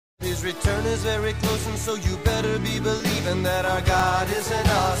His return is very close, and so you better be believing that our God is an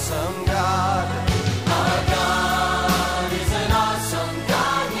awesome God. Our God is an awesome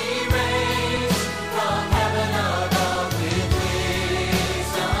God. He reigns from heaven above with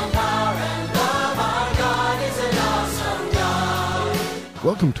wisdom, power, and love. Our God is an awesome God.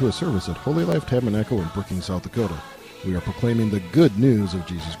 Welcome to a service at Holy Life Tabernacle in Brookings, South Dakota. We are proclaiming the good news of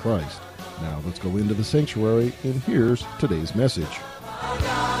Jesus Christ. Now let's go into the sanctuary, and here's today's message. Our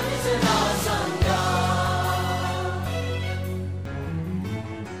God is an awesome God.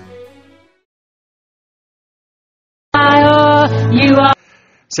 You are.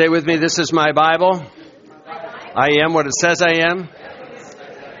 Say with me, this is my Bible. I am what it says I am.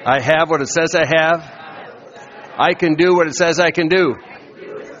 I have what it says I have. I can do what it says I can do.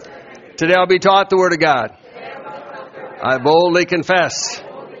 Today I'll be taught the Word of God. I boldly confess.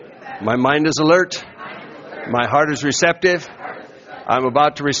 My mind is alert. My heart is receptive. I'm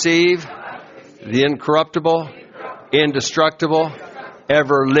about to receive the incorruptible, indestructible,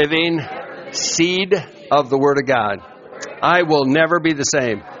 ever-living seed of the Word of God. I will never be the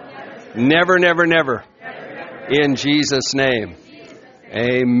same. Never, never, never. In Jesus' name.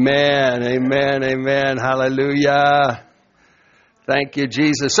 Amen, amen, amen. Hallelujah. Thank you,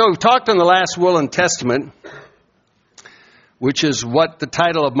 Jesus. So we've talked on the last will and testament, which is what the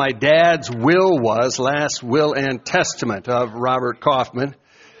title of my dad's will was, Last Will and Testament of Robert Kaufman,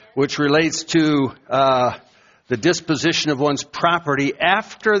 which relates to the disposition of one's property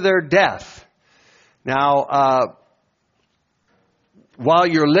after their death. Now, while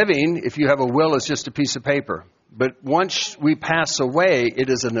you're living, if you have a will, it's just a piece of paper. But once we pass away,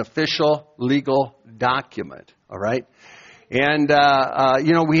 it is an official legal document, all right? And,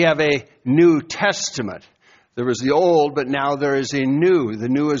 we have a New Testament. There was the old, but now there is a new. The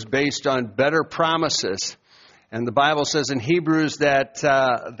new is based on better promises. And the Bible says in Hebrews that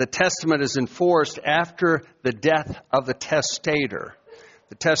the testament is enforced after the death of the testator.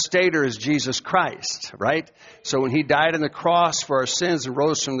 The testator is Jesus Christ, right? So when he died on the cross for our sins and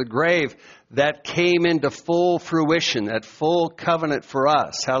rose from the grave, that came into full fruition, that full covenant for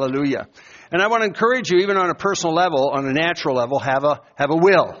us. Hallelujah. And I want to encourage you, even on a personal level, on a natural level, have a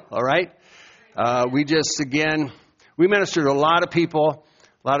will, all right? We minister to a lot of people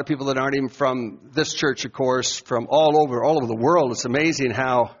that aren't even from this church, of course, from all over the world. It's amazing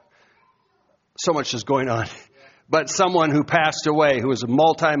how so much is going on. But someone who passed away, who was a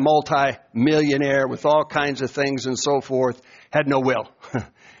multi-millionaire with all kinds of things and so forth, had no will.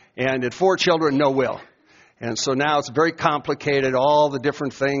 And had 4 children, no will. And so now it's very complicated, all the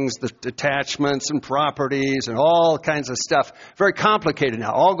different things, the attachments and properties and all kinds of stuff. Very complicated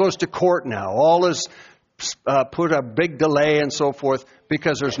now. All goes to court now. All is put a big delay and so forth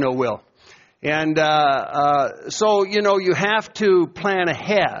because there's no will. And so, you have to plan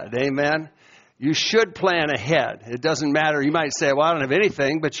ahead. Amen. You should plan ahead. It doesn't matter. You might say, well, I don't have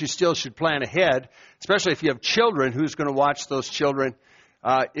anything, but you still should plan ahead, especially if you have children. Who's going to watch those children?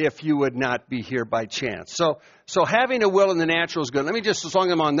 If you would not be here by chance. So having a will in the natural is good. Let me just, as long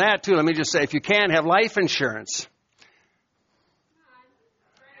as I'm on that too, let me just say, if you can, have life insurance.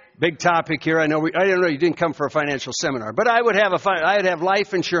 Big topic here. I don't know, you didn't come for a financial seminar, but I'd have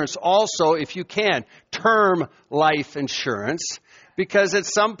life insurance also if you can. Term life insurance, because at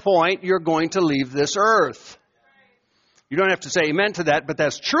some point you're going to leave this earth. You don't have to say amen to that, but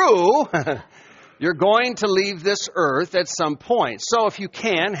that's true. You're going to leave this earth at some point. So if you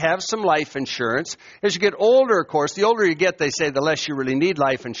can, have some life insurance. As you get older, of course, the older you get, they say, the less you really need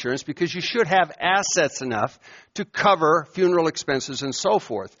life insurance because you should have assets enough to cover funeral expenses and so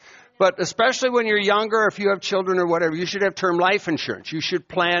forth. But especially when you're younger, if you have children or whatever, you should have term life insurance. You should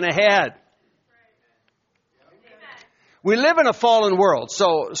plan ahead. We live in a fallen world,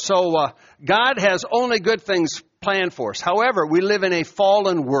 so God has only good things planned for us. However, we live in a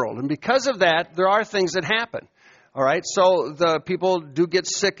fallen world, and because of that, there are things that happen. All right, so the people do get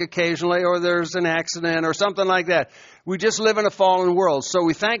sick occasionally, or there's an accident or something like that. We just live in a fallen world, so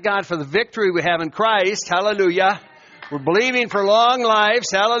we thank God for the victory we have in Christ. Hallelujah. We're believing for long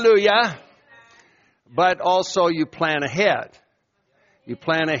lives. Hallelujah. But also you plan ahead. You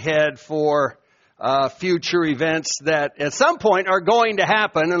plan ahead for future events that at some point are going to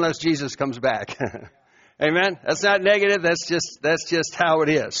happen unless Jesus comes back. Amen. That's not negative. That's just how it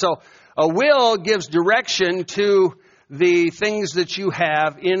is. So a will gives direction to the things that you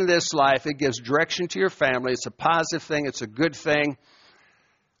have in this life. It gives direction to your family. It's a positive thing. It's a good thing.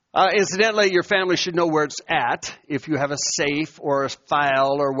 Incidentally, your family should know where it's at. If you have a safe or a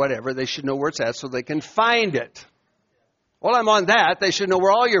file or whatever, they should know where it's at so they can find it. While I'm on that, they should know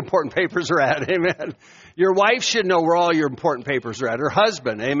where all your important papers are at. Amen. Your wife should know where all your important papers are at. Her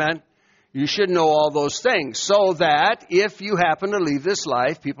husband. Amen. You should know all those things so that if you happen to leave this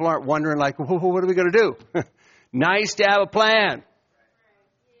life, people aren't wondering like, whoa, what are we going to do? Nice to have a plan.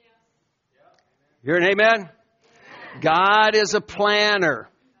 Hear an amen? God is a planner.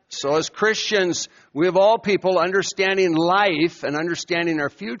 So as Christians, we of all people understanding life and understanding our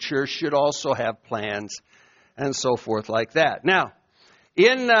future should also have plans and so forth like that. Now,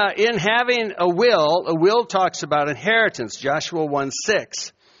 in having a will talks about inheritance, Joshua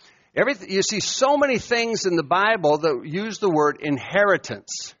 1:6. You see so many things in the Bible that use the word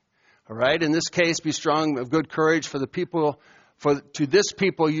inheritance. All right? In this case, be strong of good courage for the people. To this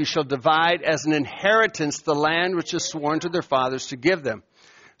people you shall divide as an inheritance the land which is sworn to their fathers to give them.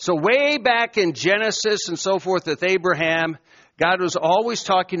 So way back in Genesis and so forth with Abraham, God was always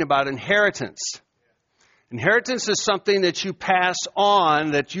talking about inheritance. Inheritance is something that you pass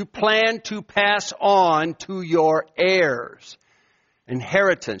on, that you plan to pass on to your heirs.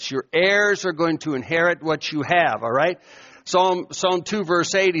 Inheritance. Your heirs are going to inherit what you have, all right? Psalm 2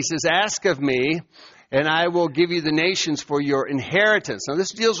 verse 8, he says, ask of me, and I will give you the nations for your inheritance. Now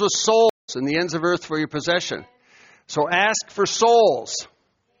this deals with souls and the ends of earth for your possession. So ask for souls.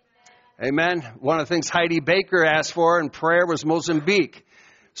 Amen. One of the things Heidi Baker asked for in prayer was Mozambique.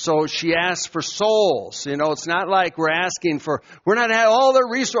 So she asked for souls. You know, it's not like we're not at all their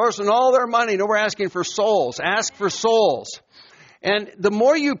resources and all their money. No, we're asking for souls. Ask for souls. And the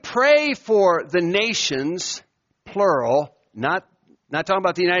more you pray for the nations, plural, not talking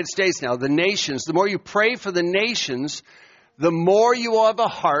about the United States now, the nations, the more you pray for the nations, the more you will have a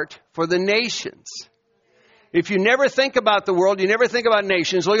heart for the nations. If you never think about the world, you never think about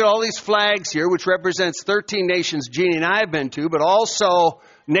nations, look at all these flags here, which represents 13 nations Jeannie and I have been to, but also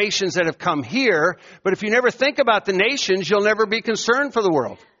nations that have come here. But if you never think about the nations, you'll never be concerned for the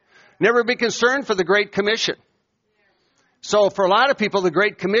world. Never be concerned for the Great Commission. So for a lot of people, the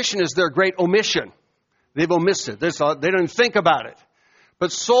Great Commission is their great omission. They've omissed it. They don't even think about it.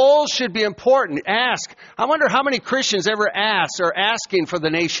 But souls should be important. Ask. I wonder how many Christians ever are asking for the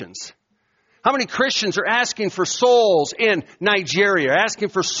nations. How many Christians are asking for souls in Nigeria, asking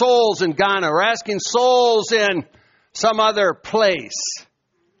for souls in Ghana, or asking souls in some other place?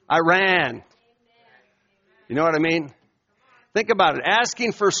 Iran. You know what I mean? Think about it.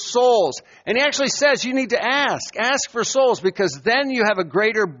 Asking for souls. And he actually says you need to ask. Ask for souls because then you have a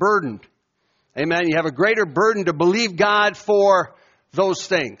greater burden. Amen. You have a greater burden to believe God for those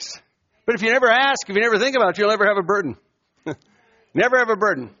things. But if you never ask, if you never think about it, you'll never have a burden. Never have a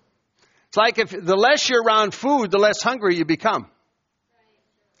burden. It's like if the less you're around food, the less hungry you become.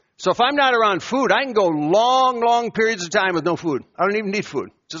 So if I'm not around food, I can go long periods of time with no food. I don't even need food.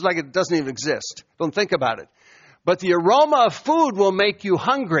 Just like it doesn't even exist. Don't think about it. But the aroma of food will make you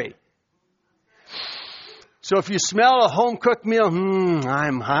hungry. So if you smell a home-cooked meal,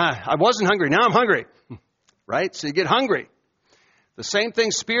 I wasn't hungry. Now I'm hungry. Right? So you get hungry. The same thing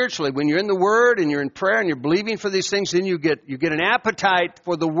spiritually. When you're in the Word and you're in prayer and you're believing for these things, then you get an appetite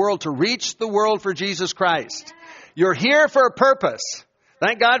for the world, to reach the world for Jesus Christ. You're here for a purpose.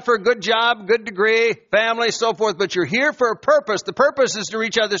 Thank God for a good job, good degree, family, so forth. But you're here for a purpose. The purpose is to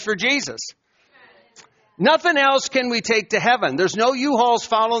reach others for Jesus. Nothing else can we take to heaven. There's no U-Hauls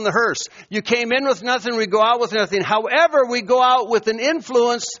following the hearse. You came in with nothing, we go out with nothing. However, we go out with an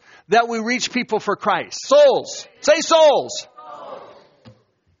influence that we reach people for Christ. Souls. Say souls.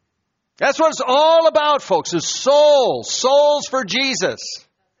 That's what it's all about, folks, is souls. Souls for Jesus.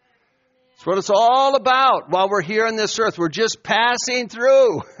 That's what it's all about while we're here on this earth. We're just passing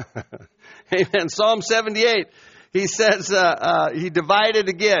through. Amen. Psalm 78. He says, he divided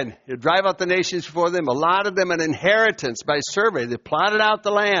again. He'll drive out the nations before them, allotted them an inheritance by survey. They plotted out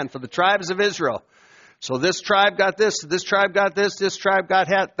the land for the tribes of Israel. So this tribe got this tribe got this tribe got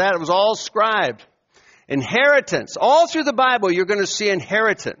that. It was all scribed. Inheritance. All through the Bible, you're going to see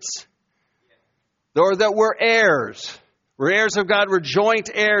inheritance. Or that we're heirs. We're heirs of God. We're joint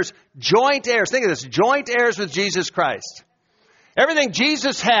heirs. Joint heirs. Think of this. Joint heirs with Jesus Christ. Everything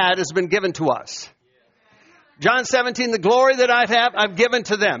Jesus had has been given to us. John 17, the glory that I have, I've given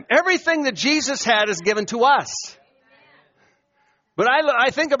to them. Everything that Jesus had is given to us. But I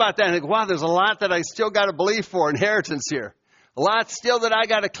think about that and think, wow, there's a lot that I still got to believe for inheritance here. A lot still that I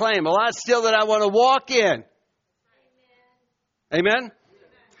got to claim. A lot still that I want to walk in. Amen?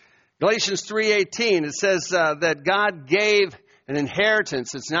 Galatians 3:18, it says that God gave an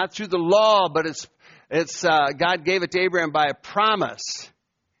inheritance. It's not through the law, but it's God gave it to Abraham by a promise.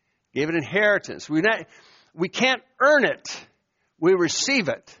 Gave an inheritance. We can't earn it. We receive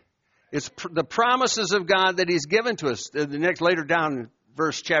it. It's the promises of God that He's given to us. Later down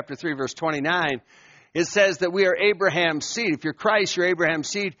in chapter 3, verse 29, it says that we are Abraham's seed. If you're Christ, you're Abraham's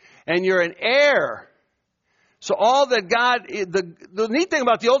seed, and you're an heir. So all that God, the neat thing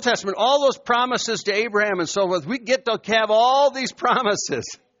about the Old Testament, all those promises to Abraham and so forth, we get to have all these promises.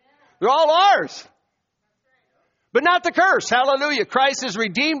 They're all ours. But not the curse. Hallelujah. Christ has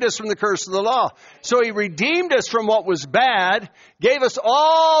redeemed us from the curse of the law. So He redeemed us from what was bad, gave us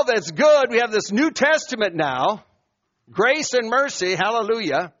all that's good. We have this New Testament now. Grace and mercy.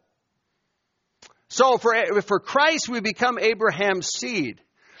 Hallelujah. So for Christ, we become Abraham's seed.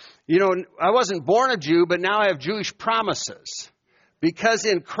 You know, I wasn't born a Jew, but now I have Jewish promises. Because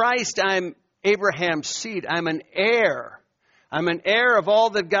in Christ, I'm Abraham's seed. I'm an heir. I'm an heir of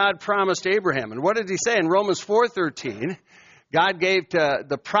all that God promised Abraham. And what did He say in Romans 4:13? God gave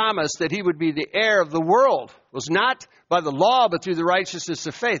the promise that He would be the heir of the world. It was not by the law, but through the righteousness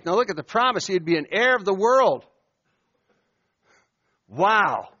of faith. Now look at the promise. He'd be an heir of the world.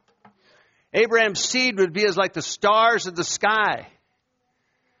 Wow. Abraham's seed would be as like the stars of the sky.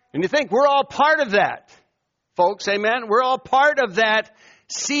 And you think we're all part of that, folks. Amen? We're all part of that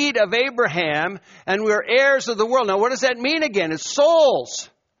seed of Abraham, and we're heirs of the world. Now, what does that mean again? It's souls.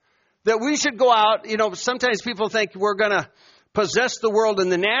 That we should go out. You know, sometimes people think we're going to possess the world in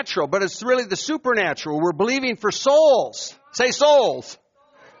the natural, but it's really the supernatural. We're believing for souls. Say souls.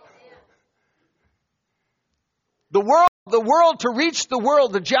 The world to reach the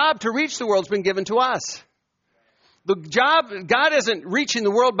world, the job to reach the world has been given to us. The job, God isn't reaching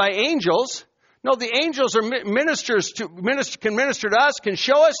the world by angels. No, the angels are can minister to us, can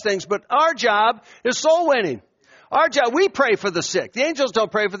show us things, but our job is soul winning. Our job, we pray for the sick. The angels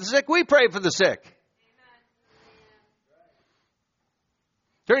don't pray for the sick, we pray for the sick.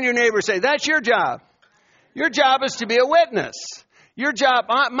 Turn to your neighbor and say, that's your job. Your job is to be a witness.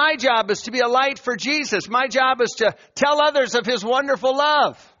 My job is to be a light for Jesus. My job is to tell others of His wonderful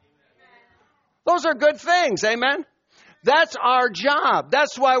love. Those are good things, amen? That's our job.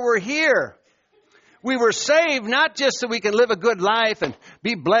 That's why we're here. We were saved not just so we can live a good life and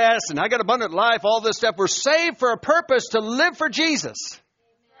be blessed and I got abundant life, all this stuff. We're saved for a purpose to live for Jesus,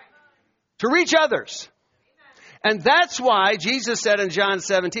 to reach others. And that's why Jesus said in John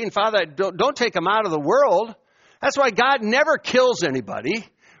 17, Father, don't take them out of the world. That's why God never kills anybody,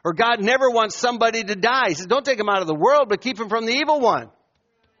 or God never wants somebody to die. He says, don't take them out of the world, but keep them from the evil one.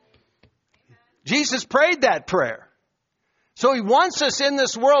 Jesus prayed that prayer. So He wants us in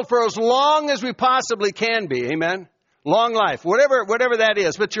this world for as long as we possibly can be. Amen? Long life, whatever that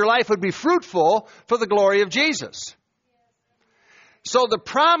is. But your life would be fruitful for the glory of Jesus. So the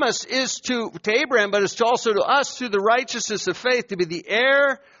promise is to Abraham, but it's also to us through the righteousness of faith to be the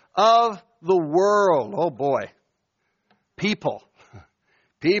heir of the world. Oh boy. People.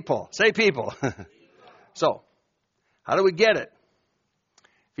 Say people. So, how do we get it?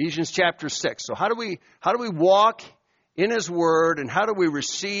 Ephesians chapter 6. So how do we walk in His Word, and how do we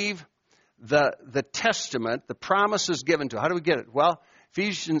receive the testament, the promises given to us? How do we get it? Well,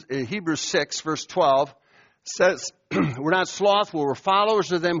 Hebrews 6, verse 12 says, we're not slothful, we're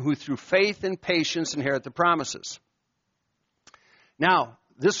followers of them who through faith and patience inherit the promises. Now,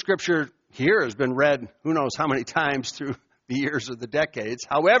 this scripture here has been read who knows how many times through the years or the decades.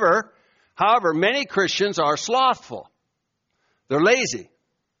 However, many Christians are slothful. They're lazy.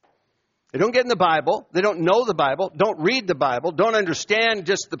 They don't get in the Bible. They don't know the Bible, don't read the Bible, don't understand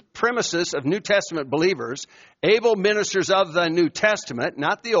just the premises of New Testament believers, able ministers of the New Testament,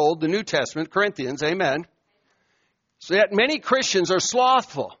 not the Old, the New Testament, Corinthians, amen. So yet many Christians are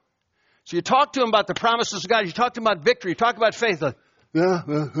slothful. So you talk to them about the promises of God, you talk to them about victory, you talk about faith.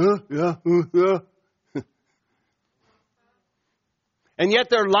 And yet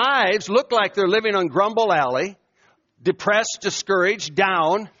their lives look like they're living on Grumble Alley, depressed, discouraged,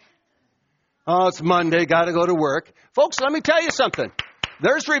 down. Oh, it's Monday, got to go to work. Folks, let me tell you something.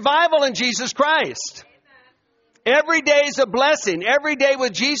 There's revival in Jesus Christ. Every day is a blessing. Every day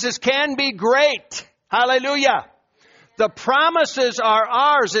with Jesus can be great. Hallelujah. The promises are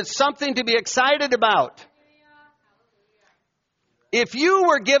ours. It's something to be excited about. If you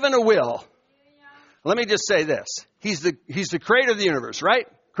were given a will, let me just say this. He's the creator of the universe, right?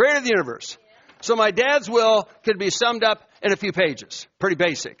 Creator of the universe. So my dad's will could be summed up in a few pages. Pretty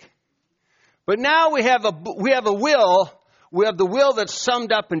basic. But now we have a will. We have the will that's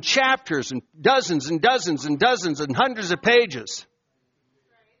summed up in chapters and dozens and dozens and dozens and hundreds of pages.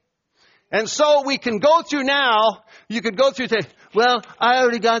 And so we can go through now. You could go through and say, well, I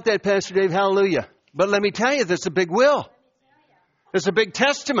already got that, Pastor Dave. Hallelujah. But let me tell you, that's a big will. It's a big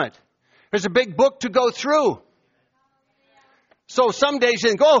testament. There's a big book to go through. So some days you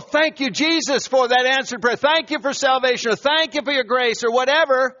think, oh, thank you, Jesus, for that answered prayer. Thank you for salvation, or thank you for your grace, or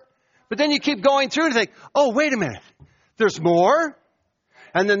whatever. But then you keep going through and think, oh, wait a minute. There's more.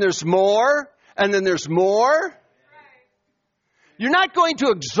 And then there's more. And then there's more. You're not going to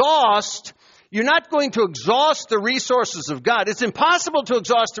exhaust the resources of God. It's impossible to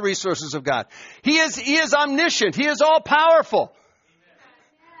exhaust the resources of God. He is omniscient. He is all powerful.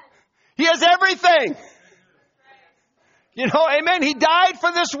 He has everything. You know, amen. He died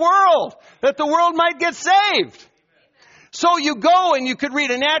for this world, that the world might get saved. So you go and you could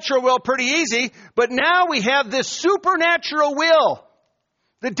read a natural will pretty easy, but now we have this supernatural will.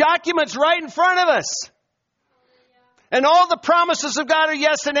 The document's right in front of us. And all the promises of God are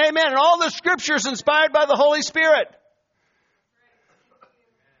yes and amen. And all the scriptures inspired by the Holy Spirit.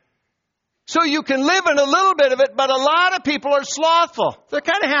 So you can live in a little bit of it, but a lot of people are slothful. They're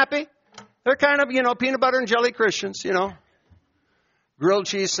kind of happy. They're kind of, peanut butter and jelly Christians, Grilled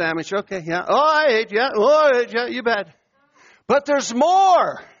cheese sandwich, okay, yeah. Oh, I ate, yeah. Oh, I ate, yeah, you bet. But there's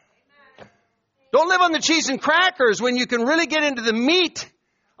more. Don't live on the cheese and crackers when you can really get into the meat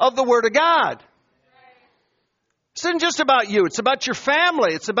of the Word of God. This isn't just about you. It's about your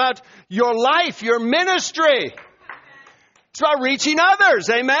family. It's about your life, your ministry. It's about reaching others.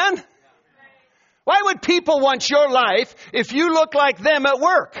 Amen? Why would people want your life if you look like them at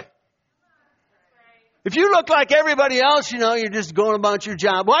work? If you look like everybody else, you're just going about your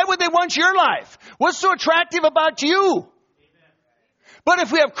job. Why would they want your life? What's so attractive about you? But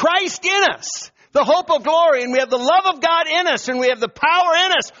if we have Christ in us, the hope of glory, and we have the love of God in us, and we have the power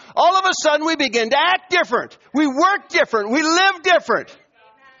in us, all of a sudden we begin to act different. We work different. We live different.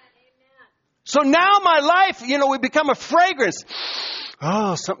 So now my life, we become a fragrance.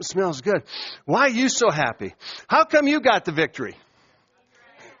 Oh, something smells good. Why are you so happy? How come you got the victory?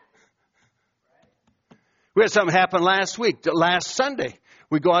 We had something happen last Sunday.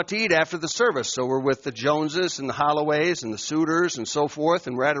 We go out to eat after the service. So we're with the Joneses and the Holloways and the Suitors and so forth.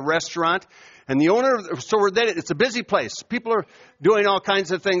 And we're at a restaurant. And the owner, it's a busy place. People are doing all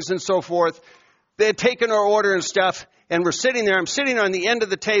kinds of things and so forth. They had taken our order and stuff. And we're sitting there. I'm sitting on the end of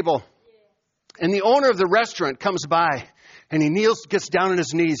the table. And the owner of the restaurant comes by. And he gets down on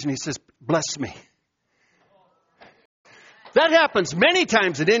his knees and he says, bless me. That happens many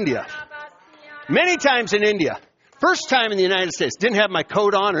times in India. Many times in India. First time in the United States. Didn't have my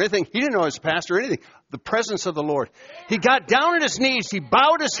coat on or anything. He didn't know I was a pastor or anything. The presence of the Lord. He got down on his knees. He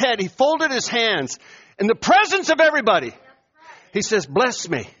bowed his head. He folded his hands. In the presence of everybody. He says, bless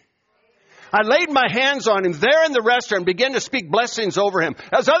me. I laid my hands on him there in the restaurant and began to speak blessings over him.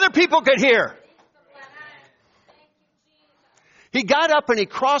 As other people could hear. He got up and he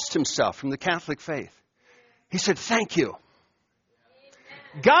crossed himself from the Catholic faith. He said, thank you.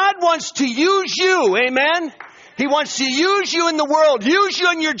 God wants to use you, amen? He wants to use you in the world, use you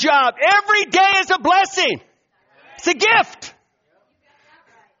in your job. Every day is a blessing. It's a gift.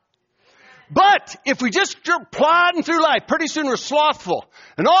 But if we just plodding through life, pretty soon we're slothful.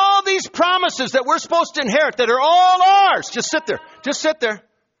 And all these promises that we're supposed to inherit that are all ours, just sit there. Just sit there.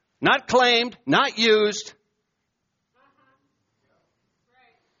 Not claimed, not used.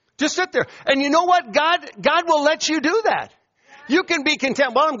 Just sit there. And you know what? God will let you do that. You can be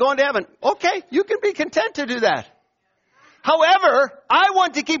content. Well, I'm going to heaven. Okay, you can be content to do that. However, I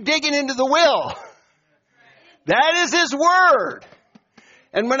want to keep digging into the will. That is His Word.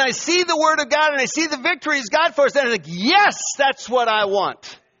 And when I see the Word of God and I see the victories God for us, then I think, yes, that's what I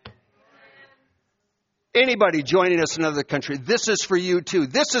want. Anybody joining us in another country, this is for you too.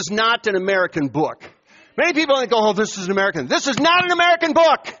 This is not an American book. Many people think, oh, this is an American. This is not an American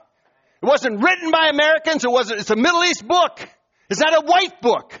book. It wasn't written by Americans. It's a Middle East book. It's not a white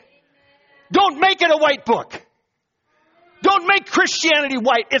book. Don't make it a white book. Don't make Christianity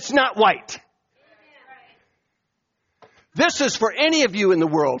white. It's not white. This is for any of you in the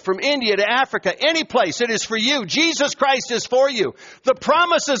world, from India to Africa, any place. It is for you. Jesus Christ is for you. The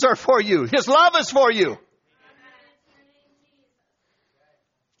promises are for you. His love is for you.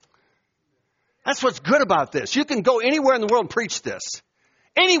 That's what's good about this. You can go anywhere in the world and preach this.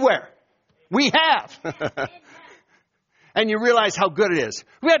 Anywhere. We have. And you realize how good it is.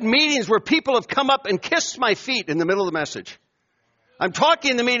 We had meetings where people have come up and kissed my feet in the middle of the message. I'm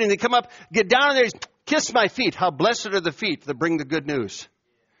talking in the meeting. They come up, get down there, kiss my feet. How blessed are the feet that bring the good news.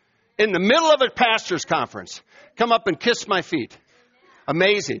 In the middle of a pastor's conference, come up and kiss my feet.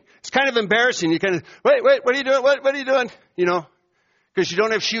 Amazing. It's kind of embarrassing. You kind of, wait, what are you doing? What are you doing? Because you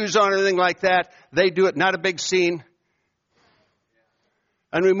don't have shoes on or anything like that. They do it. Not a big scene.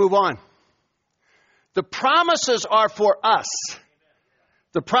 And we move on. The promises are for us.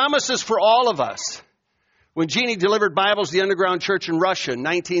 The promises for all of us. When Jeannie delivered Bibles to the underground church in Russia in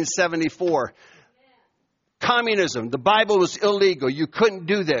 1974, communism. The Bible was illegal. You couldn't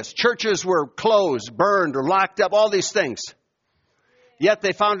do this. Churches were closed, burned, or locked up, all these things. Yet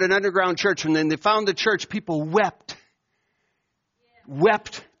they found an underground church, and then they found the church. People wept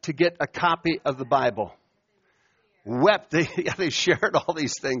to get a copy of the Bible. Wept. They shared all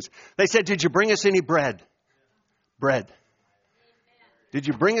these things. They said, did you bring us any bread? Bread. Did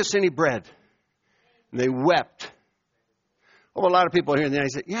you bring us any bread? And they wept. Oh, a lot of people here and there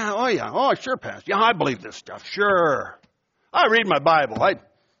say, oh, sure, Pastor. Yeah, I believe this stuff. Sure. I read my Bible. I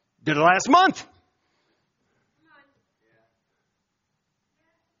did it last month.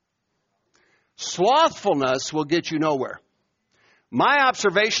 Slothfulness will get you nowhere. My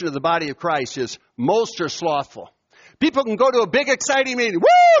observation of the body of Christ is most are slothful. People can go to a big, exciting meeting.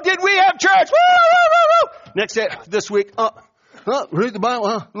 Woo! Did we have church? Woo! Woo! Woo! Woo! Next day, this week, read the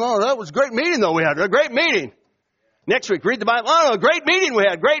Bible. No, that was a great meeting, though. We had a great meeting. Next week, read the Bible. Oh, great meeting we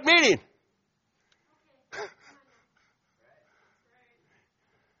had. Great meeting.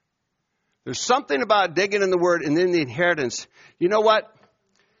 There's something about digging in the Word and then the inheritance. You know what?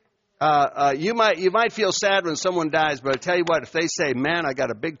 You might feel sad when someone dies, but I tell you what, if they say, man, I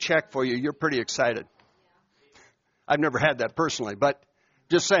got a big check for you, you're pretty excited. I've never had that personally, but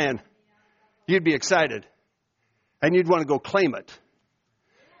just saying, you'd be excited. And you'd want to go claim it.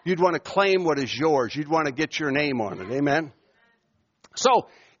 You'd want to claim what is yours. You'd want to get your name on it. Amen? So,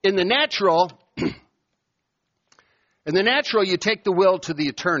 in the natural, you take the will to the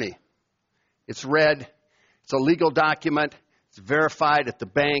attorney. It's read. It's a legal document. It's verified at the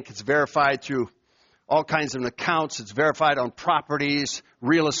bank. It's verified through all kinds of accounts. It's verified on properties,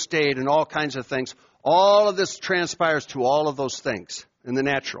 real estate, and all kinds of things. All of this transpires to all of those things in the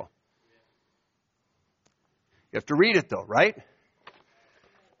natural. You have to read it, though, right?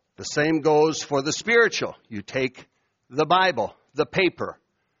 The same goes for the spiritual. You take the Bible, the paper,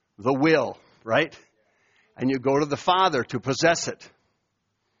 the will, right? And you go to the Father to possess it.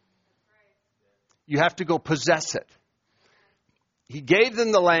 You have to go possess it. He gave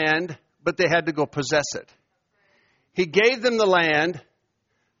them the land, but they had to go possess it. He gave them the land,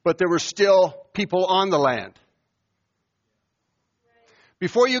 but there were still people on the land.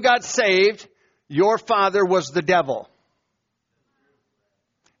 Before you got saved, your father was the devil.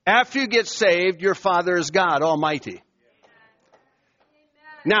 After you get saved, your father is God Almighty.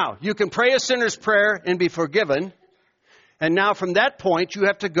 Now, you can pray a sinner's prayer and be forgiven. And now from that point, you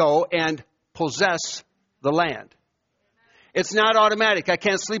have to go and possess the land. It's not automatic. I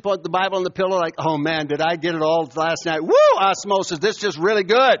can't sleep with the Bible on the pillow like, oh man, did I get it all last night? Woo, osmosis, this is just really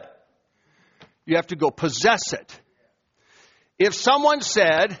good. You have to go possess it. If someone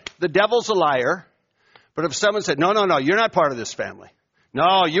said, the devil's a liar, but if someone said, no, you're not part of this family.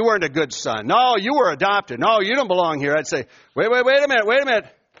 No, you weren't a good son. No, you were adopted. No, you don't belong here. I'd say, wait a minute.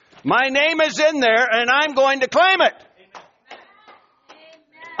 My name is in there and I'm going to claim it.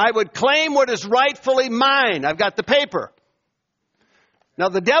 I would claim what is rightfully mine. I've got the paper. Now,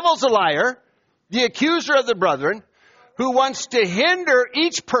 the devil's a liar, the accuser of the brethren, who wants to hinder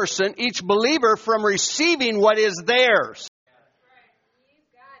each person, each believer, from receiving what is theirs.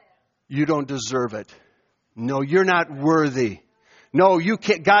 You don't deserve it. No, you're not worthy. No, you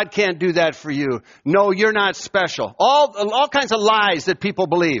can't. God can't do that for you. No, you're not special. All kinds of lies that people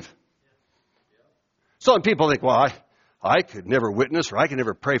believe. So when people think, well, I could never witness, or I could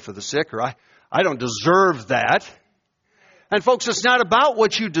never pray for the sick, or I don't deserve that. And folks, it's not about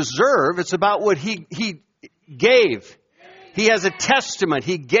what you deserve. It's about what He gave. He has a testament.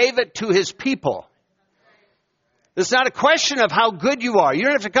 He gave it to His people. It's not a question of how good you are. You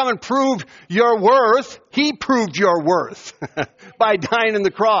don't have to come and prove your worth. He proved your worth by dying on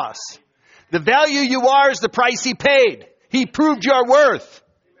the cross. The value you are is the price He paid. He proved your worth.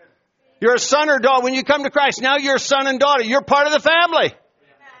 You're a son or daughter. When you come to Christ, now you're a son and daughter. You're part of the family.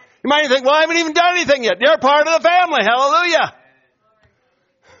 You might think, well, I haven't even done anything yet. You're part of the family. Hallelujah.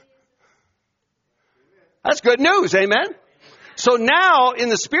 That's good news. Amen. So now in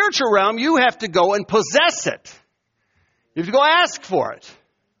the spiritual realm, you have to go and possess it. You have to go ask for it.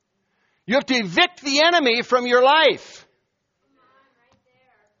 You have to evict the enemy from your life.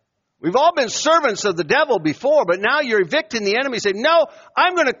 We've all been servants of the devil before, but now you're evicting the enemy. Say, no,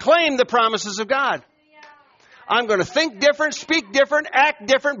 I'm going to claim the promises of God. I'm going to think different, speak different, act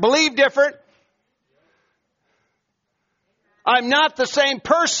different, believe different. I'm not the same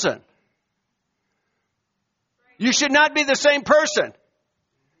person. You should not be the same person.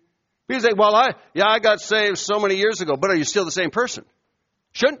 People say, well, I got saved so many years ago, but are you still the same person?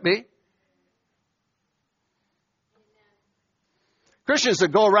 Shouldn't be. Christians that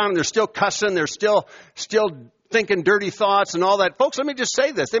go around and they're still cussing, they're still thinking dirty thoughts and all that. Folks, let me just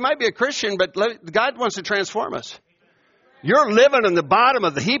say this. They might be a Christian, but God wants to transform us. You're living on the bottom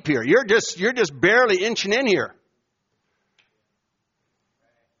of the heap here. You're just barely inching in here.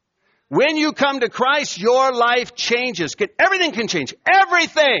 When you come to Christ, your life changes. Everything can change.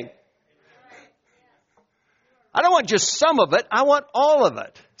 Everything. I don't want just some of it. I want all of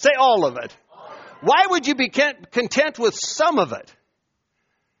it. Say all of it. Why would you be content with some of it?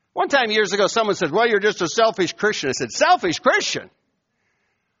 One time years ago, someone said, well, you're just a selfish Christian. I said, selfish Christian?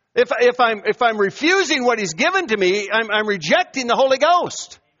 If I'm refusing what He's given to me, I'm rejecting the Holy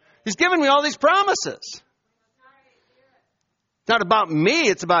Ghost. He's given me all these promises. It's not about me,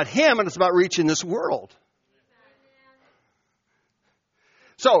 it's about Him, and it's about reaching this world.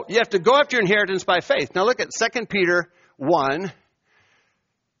 So, you have to go after your inheritance by faith. Now look at 2 Peter 1,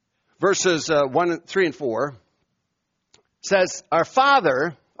 verses 3 and 4. It says, our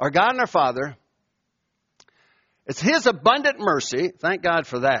Father, our God and our Father, it's His abundant mercy, thank God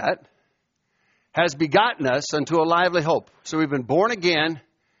for that, has begotten us unto a lively hope. So we've been born again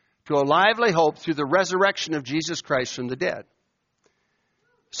to a lively hope through the resurrection of Jesus Christ from the dead.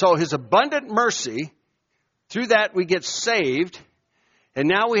 So His abundant mercy, through that we get saved, and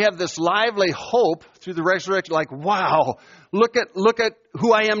now we have this lively hope through the resurrection. Like, wow, look at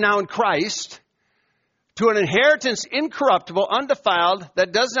who I am now in Christ, to an inheritance incorruptible, undefiled,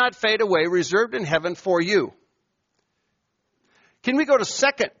 that does not fade away, reserved in heaven for you. Can we go to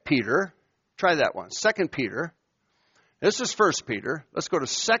 2 Peter? Try that one. 2 Peter. This is 1 Peter. Let's go to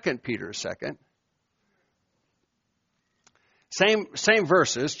 2 Peter a second. Same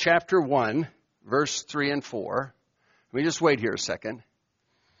verses, chapter 1, verse 3 and 4. Let me just wait here a second.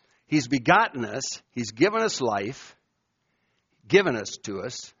 He's begotten us. He's given us life. Given us to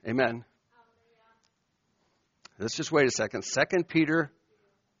us. Amen. Let's just wait a second. 2 Peter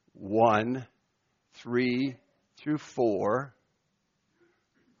 1, 3 through 4.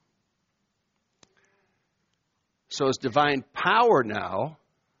 So His divine power now,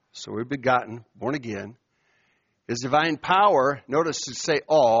 so we're begotten, born again. His divine power, notice to say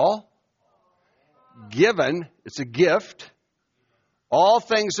all, given, it's a gift, all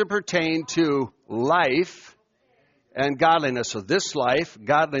things that pertain to life and godliness. So this life,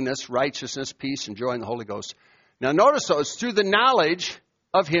 godliness, righteousness, peace, and joy in the Holy Ghost. Now notice though, it's through the knowledge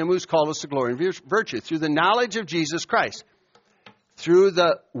of Him who's called us to glory and virtue, through the knowledge of Jesus Christ, through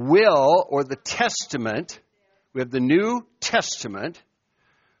the will or the testament. We have the New Testament.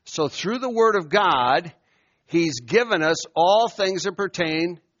 So through the Word of God, He's given us all things that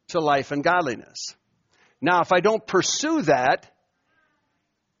pertain to life and godliness. Now, if I don't pursue that,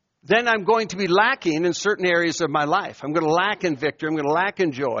 then I'm going to be lacking in certain areas of my life. I'm going to lack in victory. I'm going to lack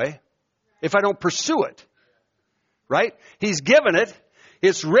in joy if I don't pursue it. Right? He's given it.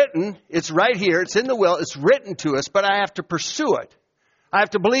 It's written. It's right here. It's in the will. It's written to us, but I have to pursue it. I have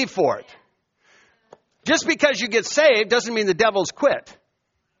to believe for it. Just because you get saved doesn't mean the devil's quit.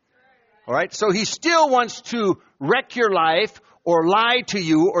 All right? So he still wants to wreck your life or lie to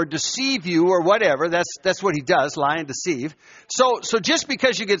you or deceive you or whatever. That's what he does, lie and deceive. So just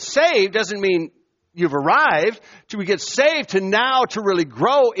because you get saved doesn't mean you've arrived. We get saved to really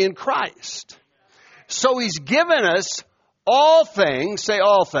grow in Christ. So He's given us all things, say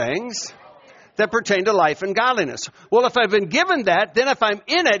all things, that pertain to life and godliness. Well, if I've been given that, then if I'm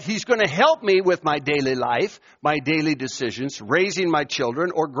in it, He's going to help me with my daily life, my daily decisions, raising my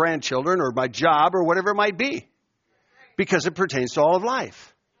children or grandchildren or my job or whatever it might be, because it pertains to all of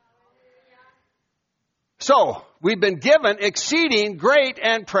life. So, we've been given exceeding great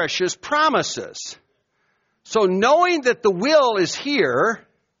and precious promises. So, knowing that the will is here,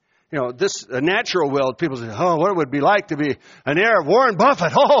 a natural will, people say, oh, what would it be like to be an heir of Warren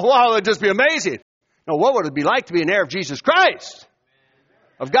Buffett? Oh, wow, it would just be amazing. No, what would it be like to be an heir of Jesus Christ?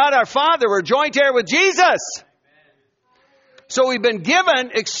 Of God our Father, we're joint heir with Jesus. So we've been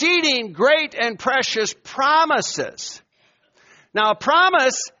given exceeding great and precious promises. Now, a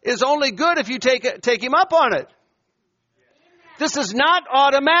promise is only good if you take Him up on it. This is not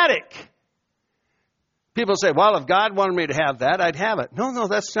automatic. People say, well, if God wanted me to have that, I'd have it. No,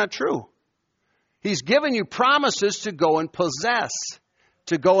 that's not true. He's given you promises to go and possess,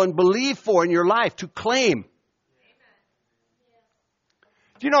 to go and believe for in your life, to claim.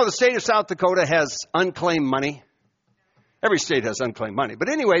 Do you know the state of South Dakota has unclaimed money? Every state has unclaimed money. But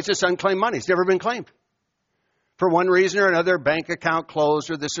anyways, it's unclaimed money. It's never been claimed. For one reason or another, bank account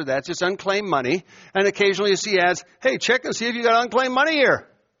closed or this or that. It's just unclaimed money. And occasionally you see ads, hey, check and see if you got unclaimed money here.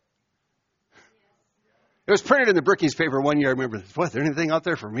 It was printed in the Brookings paper one year. I remember, what, is there anything out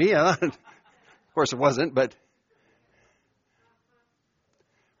there for me? Of course it wasn't, but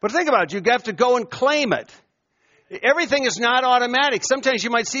think about it. You have to go and claim it. Everything is not automatic. Sometimes you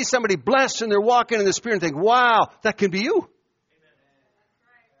might see somebody blessed and they're walking in the Spirit and think, wow, that can be you.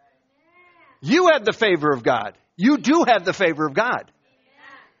 You have the favor of God. You do have the favor of God.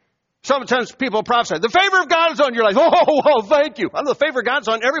 Sometimes people prophesy, the favor of God is on your life. Oh, thank you. Well, the favor of God is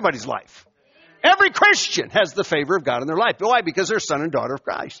on everybody's life. Every Christian has the favor of God in their life. Why? Because they're son and daughter of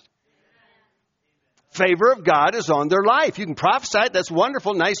Christ. Favor of God is on their life. You can prophesy it. That's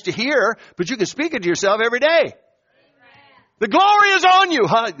wonderful, nice to hear. But you can speak it to yourself every day. The glory is on you.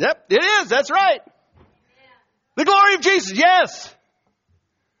 Huh? Yep, it is. That's right. The glory of Jesus. Yes.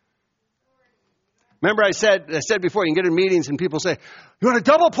 Remember I said before, you can get in meetings and people say, you want a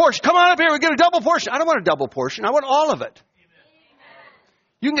double portion? Come on up here. We get a double portion. I don't want a double portion. I want all of it.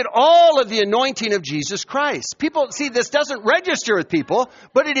 You can get all of the anointing of Jesus Christ. People, see, this doesn't register with people,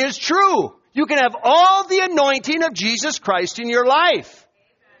 but it is true. You can have all the anointing of Jesus Christ in your life.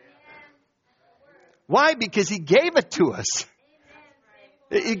 Why? Because He gave it to us.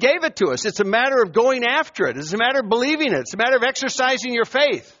 He gave it to us. It's a matter of going after it. It's a matter of believing it. It's a matter of exercising your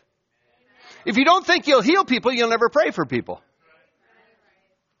faith. If you don't think you'll heal people, you'll never pray for people.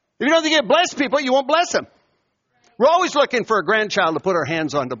 If you don't think you'll bless people, you won't bless them. We're always looking for a grandchild to put our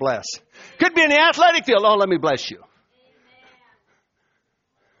hands on to bless. Could be in the athletic field. Oh, let me bless you.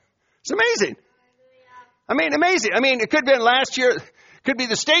 It's amazing. Amazing. It could be in last year. Could be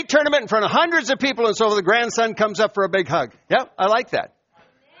the state tournament in front of hundreds of people, and so the grandson comes up for a big hug. Yep, I like that.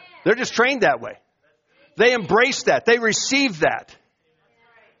 They're just trained that way. They embrace that. They receive that.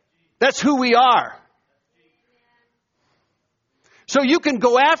 That's who we are. So you can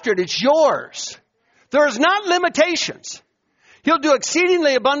go after it. It's yours. There is not limitations. He'll do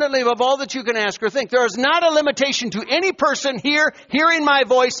exceedingly abundantly above all that you can ask or think. There is not a limitation to any person here hearing my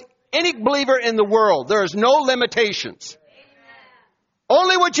voice, any believer in the world. There is no limitations.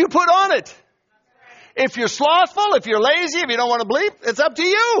 Only what you put on it. If you're slothful, if you're lazy, if you don't want to believe, it's up to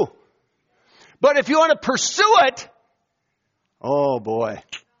you. But if you want to pursue it, oh boy,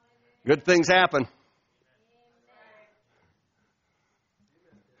 good things happen.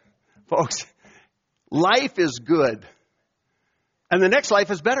 Folks, life is good. And the next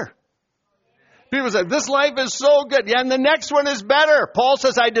life is better. People say, this life is so good. Yeah, and the next one is better. Paul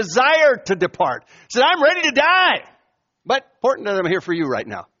says, I desire to depart. He said, I'm ready to die. But important that I'm here for you right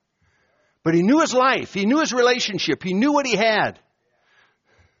now. But he knew his life. He knew his relationship. He knew what he had.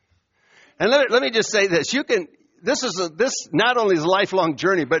 And let me just say this. This not only is a lifelong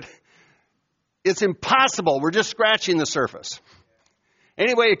journey, but it's impossible. We're just scratching the surface.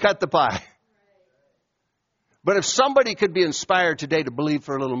 Anyway, you cut the pie. But if somebody could be inspired today to believe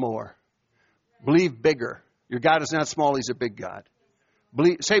for a little more, believe bigger. Your God is not small, He's a big God.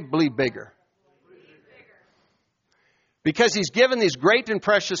 Believe bigger. Because He's given these great and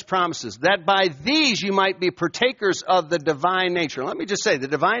precious promises, that by these you might be partakers of the divine nature. Let me just say, the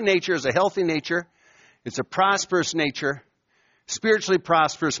divine nature is a healthy nature. It's a prosperous nature. Spiritually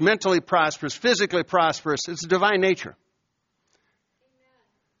prosperous, mentally prosperous, physically prosperous. It's a divine nature.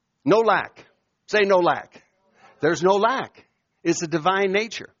 No lack. Say no lack. There's no lack. It's a divine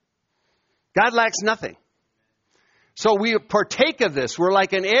nature. God lacks nothing. So we partake of this. We're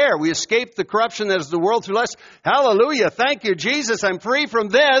like an heir. We escape the corruption that is the world through lust. Hallelujah. Thank you, Jesus. I'm free from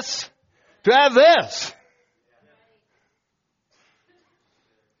this to have this.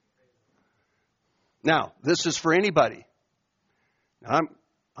 Now, this is for anybody.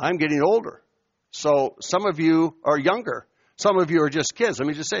 I'm getting older. So some of you are younger. Some of you are just kids. Let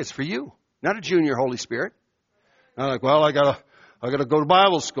me just say, it's for you. Not a junior Holy Spirit. Not like, well, I gotta go to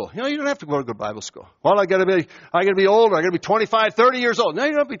Bible school. You don't have to go to Bible school. Well, I gotta be older. I gotta be 25, 30 years old. No,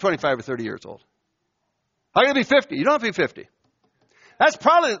 you don't have to be 25 or 30 years old. I gotta be 50. You don't have to be 50. That's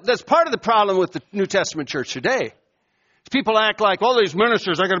part of the problem with the New Testament church today. People act like, well, these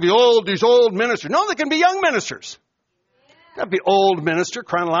ministers, I gotta be old, these old ministers. No, they can be young ministers. You don't have to be old minister,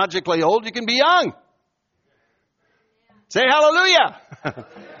 chronologically old. You can be young. Say hallelujah.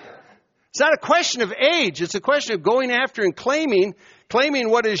 It's not a question of age. It's a question of going after and claiming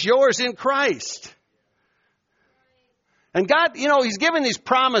what is yours in Christ. And God, He's given these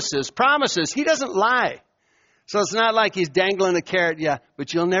promises. He doesn't lie. So it's not like He's dangling a carrot. Yeah,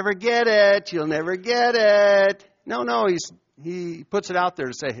 but you'll never get it. You'll never get it. No, He puts it out there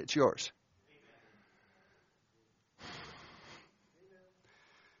to say it's yours.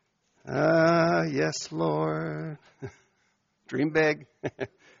 Yes, Lord. Dream big.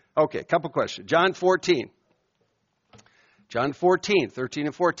 Okay, a couple questions. John 14, 13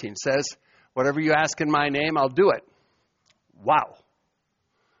 and 14 says, whatever you ask in my name, I'll do it. Wow.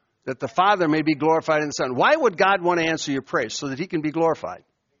 That the Father may be glorified in the Son. Why would God want to answer your prayers? So that He can be glorified.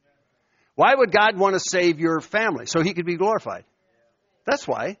 Why would God want to save your family? So he could be glorified. That's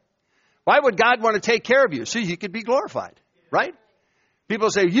why. Why would God want to take care of you? So he could be glorified, right? People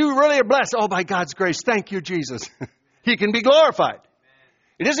say, you really are blessed. Oh, by God's grace. Thank you, Jesus. He can be glorified.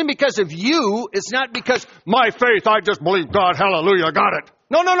 It isn't because of you. It's not because my faith, I just believe God. Hallelujah, I got it.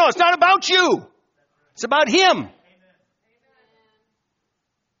 No. It's not about you. It's about him.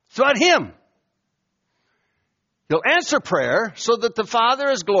 It's about him. He'll answer prayer so that the Father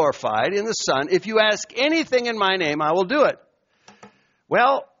is glorified in the Son. If you ask anything in my name, I will do it.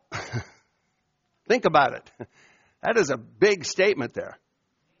 Well, think about it. That is a big statement there.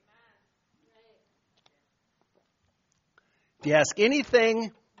 If you ask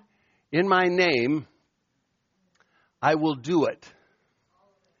anything in my name, I will do it.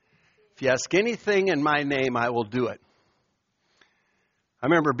 If you ask anything in my name, I will do it. I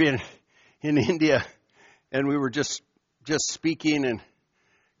remember being in India, and we were just speaking and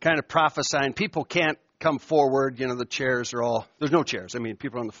kind of prophesying. People can't come forward. You know, the chairs are all, there's no chairs. I mean,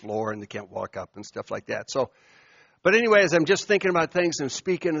 people are on the floor, and they can't walk up and stuff like that. So, but anyways, I'm just thinking about things and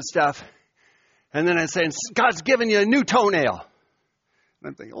speaking and stuff. And then I'm saying, God's given you a new toenail. And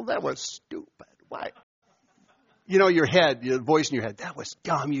I'm thinking, oh, that was stupid. Why? You know, your head, your voice in your head, that was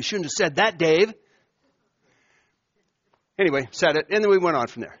dumb. You shouldn't have said that, Dave. Anyway, said it, and then we went on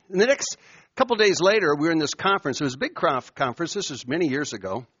from there. And the next couple days later, we were in this conference. It was a big conference. This was many years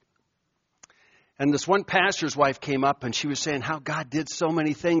ago. And this one pastor's wife came up, and she was saying how God did so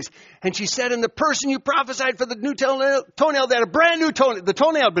many things. And she said, and the person you prophesied for the new toenail, they had a brand new toenail. The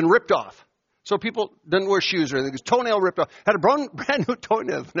toenail had been ripped off. So people didn't wear shoes or anything. His toenail ripped off. Had a brand new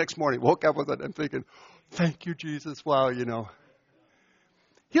toenail the next morning. Woke up with it. I'm thinking, thank you, Jesus. Wow, you know.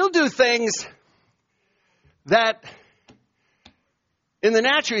 He'll do things that in the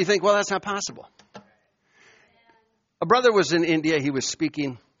natural you think, well, that's not possible. A brother was in India. He was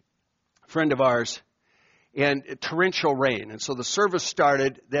speaking, a friend of ours, and torrential rain. And so the service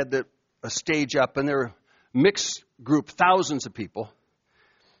started. They had a stage up, and there were mixed group, thousands of people.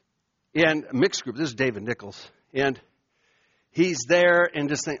 And a mixed group, this is David Nichols, and he's there and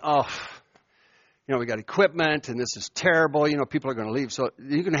just think, oh, you know, we got equipment and this is terrible. You know, people are going to leave. So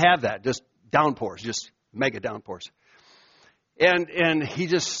you can have that, just downpours, just mega downpours. And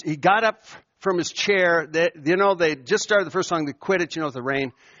he got up from his chair. They just started the first song, they quit it, with the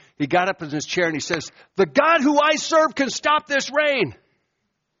rain. He got up in his chair and he says, the God who I serve can stop this rain.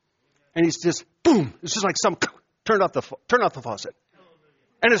 And he's just, boom, it's just like turn off the faucet.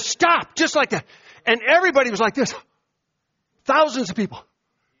 And it stopped just like that. And everybody was like this. Thousands of people.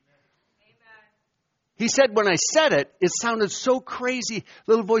 Amen. He said, when I said it, it sounded so crazy.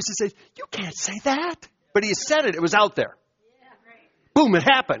 Little voices said, you can't say that. But he said it. It was out there. Yeah, right. Boom, it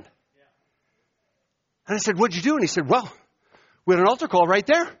happened. Yeah. And I said, what'd you do? And he said, well, we had an altar call right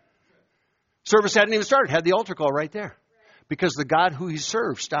there. Service hadn't even started. Had the altar call right there. Because the God who he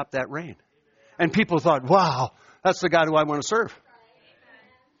served stopped that rain. And people thought, wow, that's the God who I want to serve.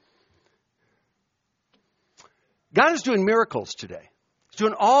 God is doing miracles today. He's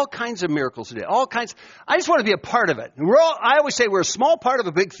doing all kinds of miracles today. All kinds. I just want to be a part of it. I always say we're a small part of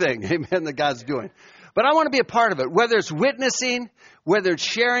a big thing, amen, that God's doing. But I want to be a part of it, whether it's witnessing, whether it's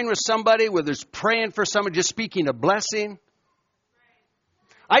sharing with somebody, whether it's praying for somebody, just speaking a blessing.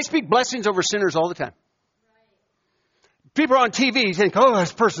 I speak blessings over sinners all the time. People are on TV, you think, oh,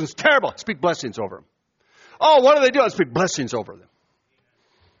 this person's terrible. I speak blessings over them. Oh, what do they do? I speak blessings over them.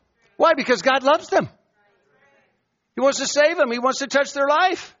 Why? Because God loves them. He wants to save them. He wants to touch their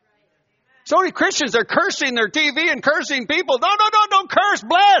life. So many Christians are cursing their TV and cursing people. No, don't curse.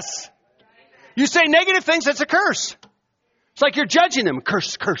 Bless. You say negative things, that's a curse. It's like you're judging them.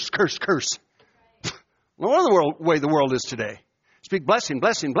 Curse. No the way the world is today. Speak blessing.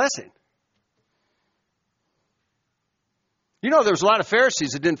 You know, there was a lot of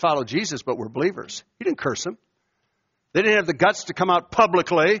Pharisees that didn't follow Jesus but were believers. He didn't curse them. They didn't have the guts to come out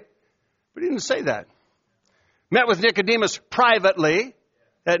publicly. But he didn't say that. Met with Nicodemus privately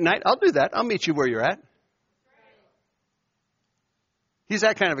at night. I'll do that. I'll meet you where you're at. He's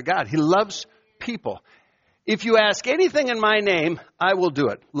that kind of a God. He loves people. If you ask anything in my name, I will do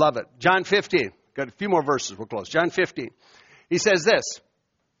it. Love it. John 15. Got a few more verses. We'll close. John 15. He says this.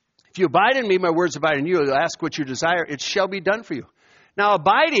 If you abide in me, my words abide in you. You'll ask what you desire. It shall be done for you. Now,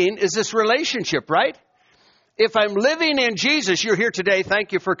 abiding is this relationship, right? If I'm living in Jesus, you're here today.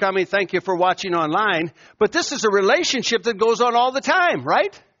 Thank you for coming. Thank you for watching online. But this is a relationship that goes on all the time,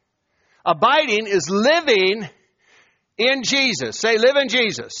 right? Abiding is living in Jesus. Say, live in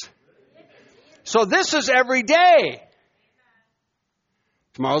Jesus. So this is every day.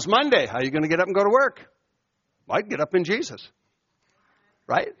 Tomorrow's Monday. How are you going to get up and go to work? Well, I'd get up in Jesus.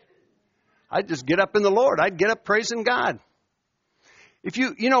 Right? I'd just get up in the Lord. I'd get up praising God. If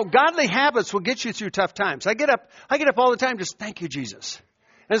you godly habits will get you through tough times. I get up all the time just thank you, Jesus.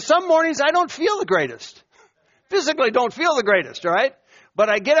 And some mornings I don't feel the greatest. Physically don't feel the greatest, all right? But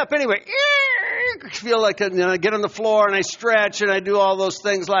I get up anyway. I feel like I get on the floor and I stretch and I do all those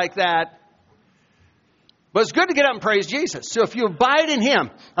things like that. But it's good to get up and praise Jesus. So if you abide in Him,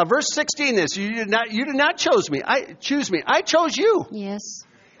 verse 16 is, you did not choose me. I chose you. Yes.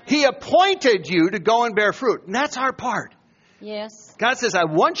 He appointed you to go and bear fruit. And that's our part. Yes. God says, I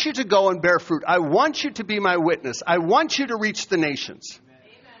want you to go and bear fruit. I want you to be my witness. I want you to reach the nations. Amen.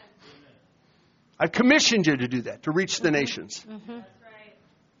 I've commissioned you to do that, to reach the nations. Mm-hmm.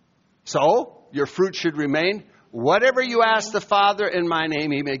 So, your fruit should remain. Whatever you ask the Father in my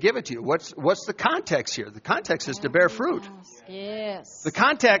name, He may give it to you. What's the context here? The context is to bear fruit. Yes. The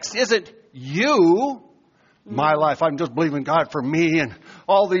context isn't you, my life, I'm just believing God for me and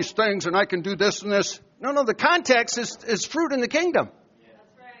all these things and I can do this and this. No, the context is fruit in the kingdom.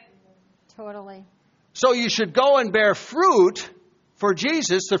 That's right. Totally. So you should go and bear fruit for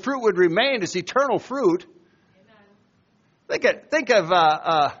Jesus. The fruit would remain as eternal fruit. Amen. Think of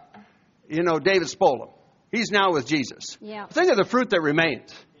David Spolam. He's now with Jesus. Yeah. Think of the fruit that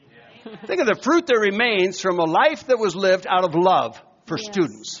remains. Think of the fruit that remains from a life that was lived out of love for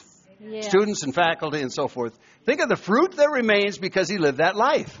students. Yes. Students and faculty and so forth. Think of the fruit that remains because he lived that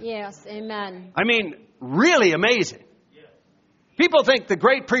life. Yes, amen. I mean, really amazing. People think the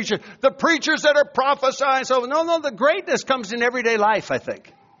preachers that are prophesying. So no, the greatness comes in everyday life, I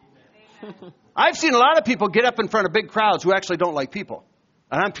think. I've seen a lot of people get up in front of big crowds who actually don't like people.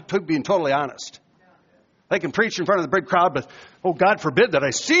 And I'm being totally honest. They can preach in front of the big crowd, but, oh, God forbid that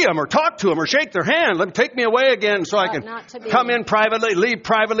I see them or talk to them or shake their hand. Let them take me away again so I can come in privately,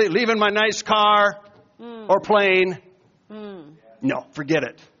 leave in my nice car or plane. No, forget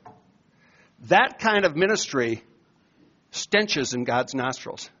it. That kind of ministry stenches in God's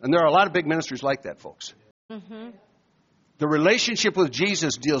nostrils. And there are a lot of big ministries like that, folks. Mm-hmm. The relationship with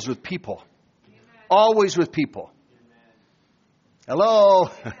Jesus deals with people. Always with people. Hello.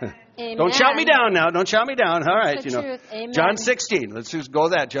 Amen. Don't shout me down now. Don't shout me down. All right. Amen. John 16. Let's just go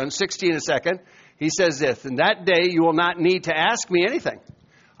that. John 16 a second. He says this, in that day you will not need to ask me anything.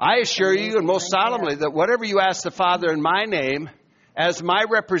 I assure you and most solemnly that whatever you ask the Father in my name, as my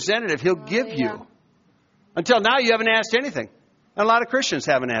representative, He'll give you. Until now you haven't asked anything. And a lot of Christians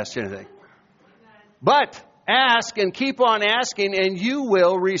haven't asked anything. But ask and keep on asking and you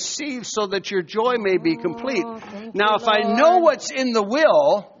will receive so that your joy may be complete. Now, if I know what's in the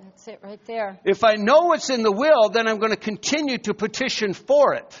will, that's it right there. If I know what's in the will, then I'm going to continue to petition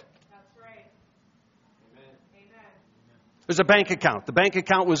for it. That's right. Amen. There's a bank account. The bank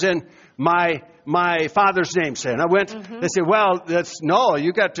account was in my father's name, say. And I went, They said, well,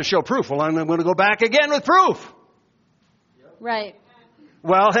 you got to show proof. Well, I'm going to go back again with proof. Right.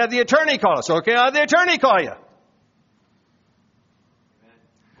 Well, have the attorney call us. Okay, I'll have the attorney call you.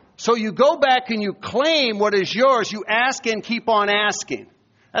 So you go back and you claim what is yours. You ask and keep on asking.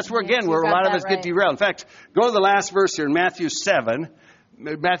 That's where, again, where a lot of us get derailed. In fact, go to the last verse here in Matthew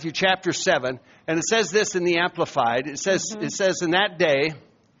chapter 7. And it says this in the Amplified. It says in that day,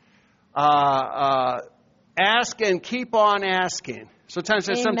 ask and keep on asking. Sometimes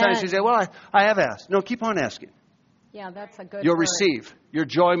you say, well, I have asked. No, keep on asking. Yeah, that's a good You'll word. receive. Your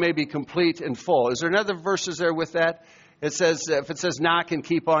joy may be complete and full. Is there another verses there with that? It says, if it says knock and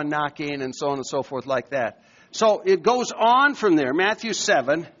keep on knocking and so on and so forth like that. So it goes on from there. Matthew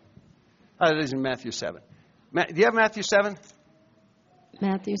 7. It is in Matthew 7. Do you have Matthew 7?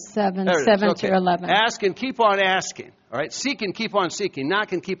 Matthew 7, 7 to 11. Ask and keep on asking. All right. Seek and keep on seeking.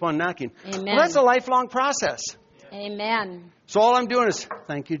 Knock and keep on knocking. Amen. Well, that's a lifelong process. Amen. So all I'm doing is,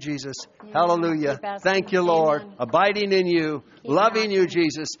 thank you, Jesus. Amen. Hallelujah. Thank you, Lord. Amen. Abiding in you. Loving you,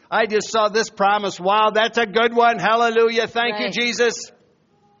 Jesus. I just saw this promise. Wow, that's a good one. Hallelujah. Thank you, Jesus.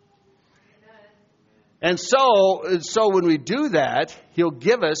 And so when we do that, He'll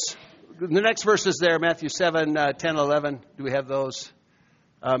give us, the next verse is there, Matthew 7, 10, 11. Do we have those?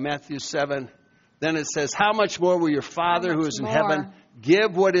 Matthew 7. Then it says, how much more will your Father who is in heaven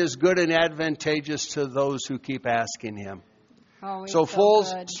give what is good and advantageous to those who keep asking Him? So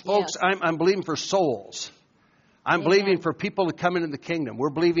folks, yes. I'm believing for souls. I'm believing for people to come into the kingdom.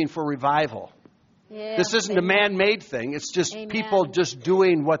 We're believing for revival. Yeah, this isn't a man-made thing. It's just people just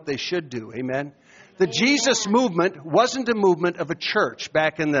doing what they should do. Amen. The Jesus movement wasn't a movement of a church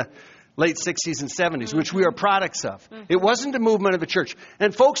back in the late 60s and 70s, which we are products of. It wasn't a movement of a church.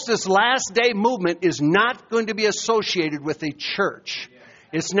 And folks, this last day movement is not going to be associated with a church.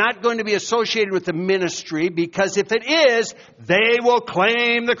 It's not going to be associated with the ministry, because if it is, they will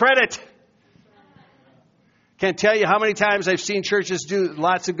claim the credit. Can't tell you how many times I've seen churches do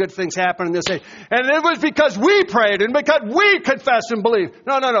lots of good things happen and they'll say, and it was because we prayed and because we confessed and believed.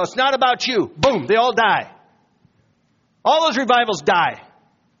 No. It's not about you. Boom. They all die. All those revivals die.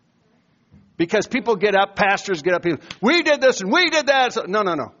 Because people get up, pastors get up, people, we did this and we did that. So, no.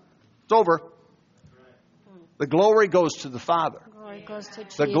 It's over. The glory goes to the Father.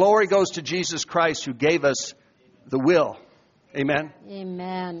 The glory goes to Jesus Christ who gave us the will. Amen?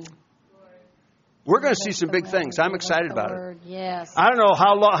 Amen. We're going to see some big things. I'm excited about it. Yes. I don't know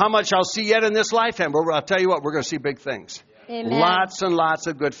how much I'll see yet in this lifetime, but I'll tell you what, we're going to see big things. Amen. Lots and lots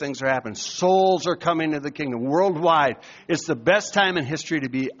of good things are happening. Souls are coming to the kingdom worldwide. It's the best time in history to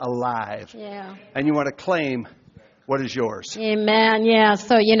be alive. Yeah. And you want to claim what is yours. Amen. Yeah.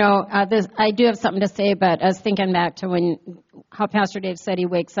 So, I do have something to say, but I was thinking back to how Pastor Dave said he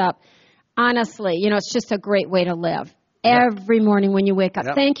wakes up. Honestly, it's just a great way to live. Every morning when you wake up.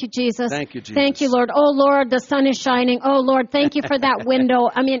 Yep. Thank you, Jesus. Thank you, Jesus. Thank you, Lord. Oh, Lord, the sun is shining. Oh, Lord, thank you for that window.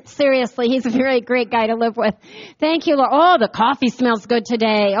 I mean, seriously, he's a very great guy to live with. Thank you, Lord. Oh, the coffee smells good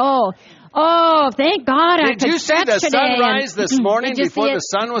today. Oh, thank God I could Did you see the sunrise this morning before the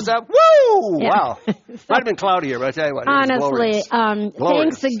sun was up? Woo! Yeah. Wow. Might have been cloudy here, but I tell you what, it honestly,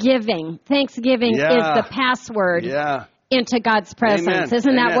 glorious. Thanksgiving is the password. Yeah. Into God's presence. Amen.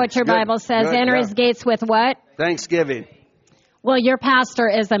 Isn't that what your Bible says? Enter His gates with what? Thanksgiving. Well, your pastor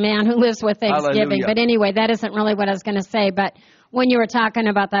is a man who lives with Thanksgiving. Hallelujah. But anyway, that isn't really what I was going to say. But when you were talking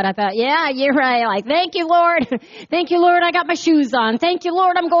about that, I thought, yeah, you're right. Like, thank you, Lord. Thank you, Lord, I got my shoes on. Thank you,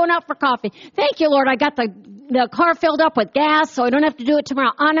 Lord, I'm going out for coffee. Thank you, Lord, I got the car filled up with gas so I don't have to do it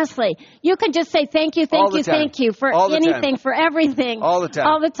tomorrow. Honestly, you can just say thank you for anything, for everything. All the time.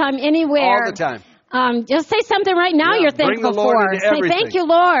 All the time, anywhere. All the time. Just say something right now you're thankful for. Say, thank you,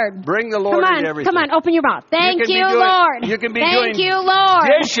 Lord. Bring the Lord into everything. Come on, open your mouth. Thank you, Lord. You can be thank doing you, Lord.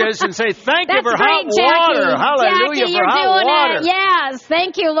 dishes and say, thank you for hot Jackie. water. Hallelujah Jackie, for hot water. It. Yes,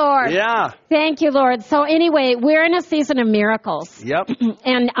 thank you, Lord. Yeah. Thank you, Lord. So anyway, we're in a season of miracles. Yep.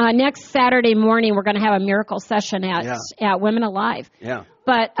 And next Saturday morning, we're going to have a miracle session at Women Alive. Yeah.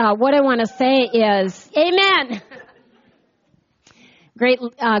 But what I want to say is, amen.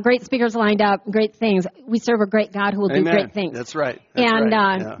 Great speakers lined up, great things. We serve a great God who will do great things. That's right.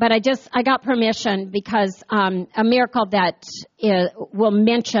 But I got permission because a miracle that we'll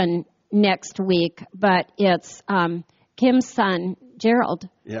mention next week, but it's Kim's son, Gerald,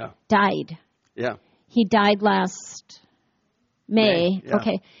 died. Yeah. He died last May. Yeah.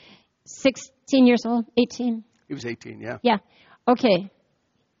 Okay. 16 years old? 18? He was 18, yeah. Yeah. Okay.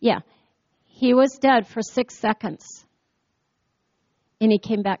 Yeah. He was dead for 6 seconds. And he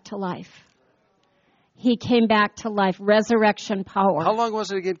came back to life. He came back to life. Resurrection power. How long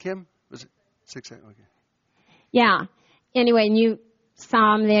was it again, Kim? Was it 6 seconds? Okay. Yeah. Anyway, and you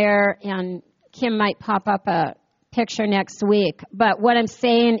saw him there, and Kim might pop up a picture next week. But what I'm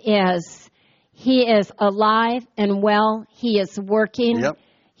saying is he is alive and well. He is working. Yep.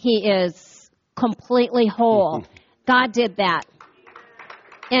 He is completely whole. God did that.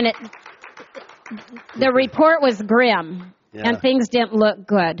 And the report was grim. Yeah. And things didn't look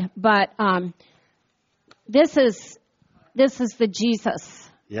good, but this is the Jesus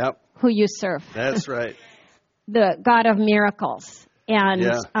who you serve. That's right. The God of miracles, and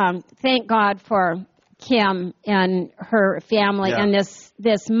thank God for Kim and her family and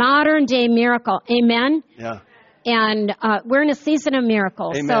this modern day miracle. Amen. Yeah. And we're in a season of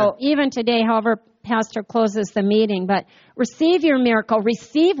miracles. Amen. So even today, however Pastor closes the meeting, but receive your miracle.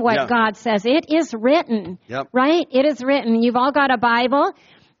 Receive what God says. It is written, right? It is written. You've all got a Bible,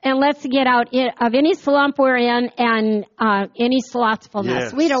 and let's get out of any slump we're in and any slothfulness.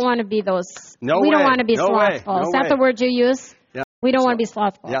 Yes. We don't want to be those. We don't want to be slothful. Is that the word you use? Yeah. We don't want to be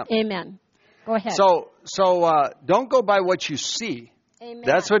slothful. Yeah. Amen. Go ahead. So don't go by what you see. Amen.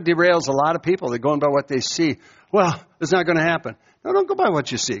 That's what derails a lot of people. They're going by what they see. Well, it's not going to happen. No, don't go by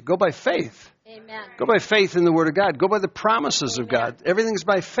what you see. Go by faith. Amen. Go by faith in the Word of God. Go by the promises of God. Everything's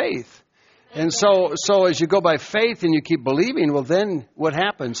by faith. Amen. And so as you go by faith and you keep believing, well, then what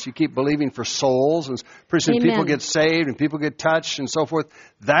happens? You keep believing for souls, and pretty soon people get saved and people get touched and so forth.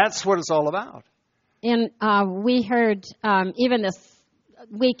 That's what it's all about. And we heard, even this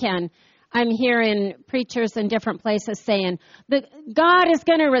weekend, I'm hearing preachers in different places saying, God is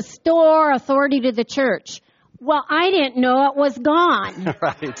going to restore authority to the church. Well, I didn't know it was gone.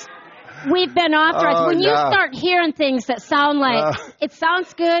 Right. We've been authorized. When you start hearing things that sound like, it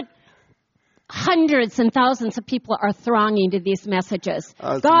sounds good, hundreds and thousands of people are thronging to these messages.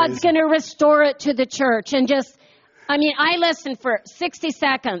 God's going to restore it to the church. And I listened for 60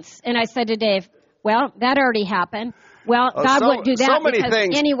 seconds, and I said to Dave, well, that already happened. Well, God wouldn't do that so many because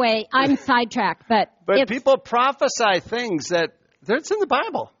things. anyway, I'm sidetracked. But people prophesy things that's in the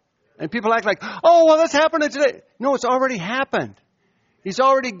Bible. And people act like, oh, well, that's happening today. No, it's already happened. He's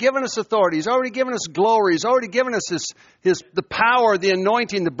already given us authority. He's already given us glory. He's already given us the power, the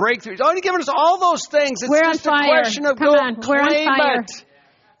anointing, the breakthrough. He's already given us all those things. It's we're just on a fire. question of Come go on, we're claim on fire. it.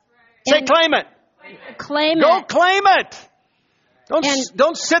 Say claim it. Claim Go it. claim it.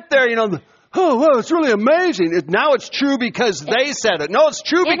 Don't sit there, oh, well, it's really amazing. Now it's true because they said it. No, it's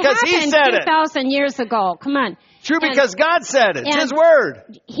true because He said it. It happened 2,000 years ago. Come on. True because God said it. It's His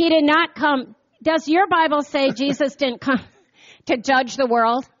word. He did not come. Does your Bible say Jesus didn't come to judge the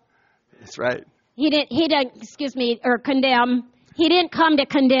world? That's right. He didn't, or condemn. He didn't come to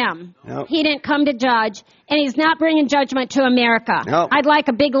condemn. Nope. He didn't come to judge. And He's not bringing judgment to America. Nope. I'd like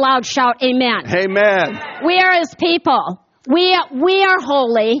a big loud shout, amen. Amen. We are His people. We are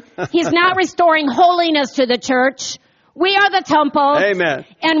holy. He's not restoring holiness to the church. We are the temple. Amen.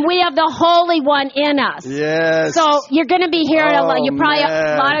 And we have the Holy One in us. Yes. So you're going to be hearing a lot. Oh,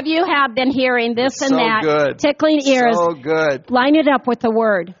 A lot of you have been hearing this and so that. good. Tickling ears. So good. Line it up with the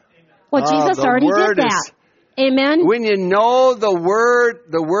Word. Well, Jesus the already word did that. Amen. When you know the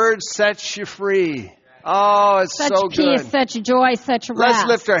Word sets you free. Oh, it's Such so peace, good. such joy, such rest. Let's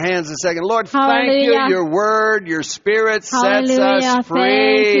lift our hands a second. Lord, Hallelujah. thank you. Your Word, your Spirit sets Hallelujah. us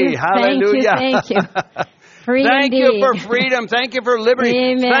free. Thank you. Hallelujah. Thank you. Free Thank indeed. you for freedom. Thank you for liberty.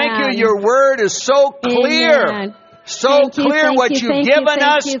 Amen. Thank you. Your Word is so clear. Amen. So Thank you, clear thank what you, you've thank you, given thank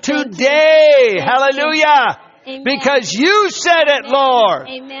us you, thank you. today. Thank Hallelujah. Amen. Because you said it, Lord.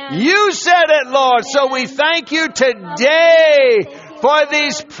 Amen. You said it, Lord. So we thank you today for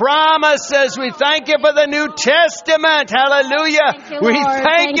these promises. We thank you for the New Testament. Hallelujah. Thank you, We Lord.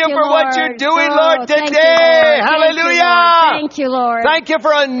 thank you for what you're doing, Oh, Lord, thank you, today. Lord. Hallelujah. Thank you, Lord. Thank you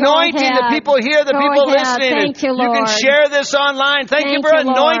for anointing the ahead. people here, the Go people ahead. listening. Thank you, You can Lord. share this online. Thank you Thank for you,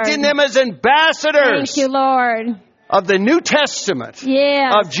 anointing Lord. them as ambassadors Thank you, Lord. of the New Testament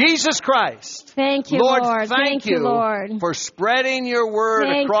Yes. of Jesus Christ. Thank you, Lord, Lord. thank you Lord. for spreading your word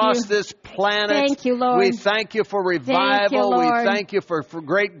Thank across you. this planet. Thank you, Lord. We thank you for revival. Lord. We thank you for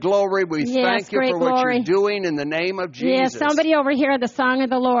great glory. We Yes, thank you great for what glory. you're doing in the name of Yeah, Jesus. somebody over here, the song of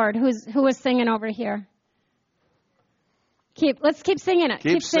the Lord. Who is singing over here? Let's keep singing it.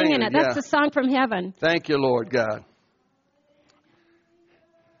 Keep singing singing it. it, That's yeah. the song from heaven. Thank you, Lord God.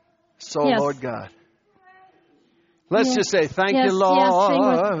 So, Yes. Lord God. Let's Yes. just say, thank Yes, you, Lord. Yes,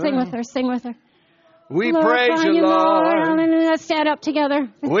 sing with her. Sing with her. We Glorify praise you, Lord. Lord. Hallelujah. Let's stand up together.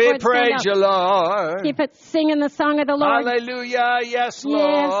 We Lord, stand praise up. you, Lord. Keep it singing the song of the Lord. Hallelujah. Yes,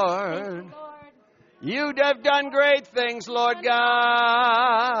 Lord. You have done great things, Lord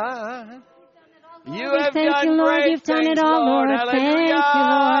God. You have Thank done you, Lord. great You've done things, it all, Lord. Hallelujah. Thank you,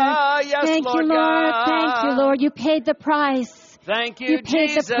 Lord. Yes, Thank Lord you, Lord. God. Thank you, Lord. You paid the price. Thank you, You paid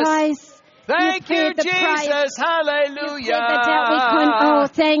Jesus. the price. Thank you, paid the price. Jesus. Hallelujah. You paid the debt we couldn't owe.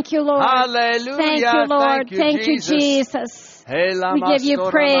 Thank you, Lord. Hallelujah. Thank you, Lord. Thank you, Jesus. We give you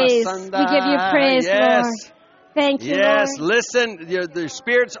praise. We give you praise, Yes. Lord. Thank you, Yes, Lord. listen, the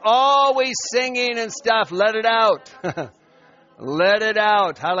Spirit's always singing and stuff. Let it out. Let it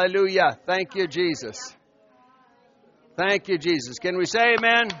out. Hallelujah. Thank you, Jesus. Thank you, Jesus. Can we say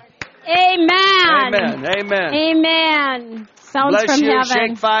amen? Amen. Amen. Amen. Amen. Sounds Bless from you. heaven.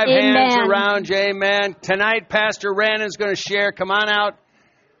 Shake 5 Amen. hands around you. Amen. Tonight, Pastor Rannon's going to share. Come on out.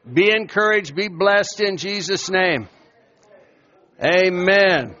 Be encouraged. Be blessed in Jesus' name.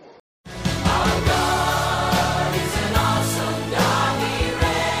 Amen.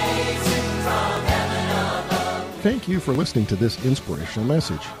 Thank you for listening to this inspirational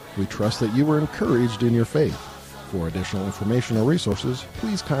message. We trust that you were encouraged in your faith. For additional information or resources,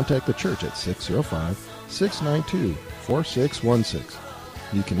 please contact the church at 605-692-4616.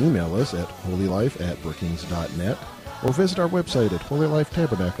 You can email us at holylife@brookings.net or visit our website at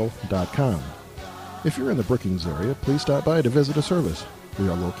holylifetabernacle.com. If you're in the Brookings area, please stop by to visit a service. We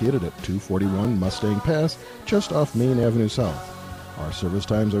are located at 241 Mustang Pass, just off Main Avenue South. Our service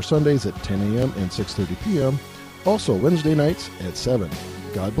times are Sundays at 10 a.m. and 6:30 p.m., also Wednesday nights at 7.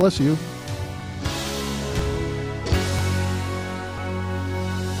 God bless you.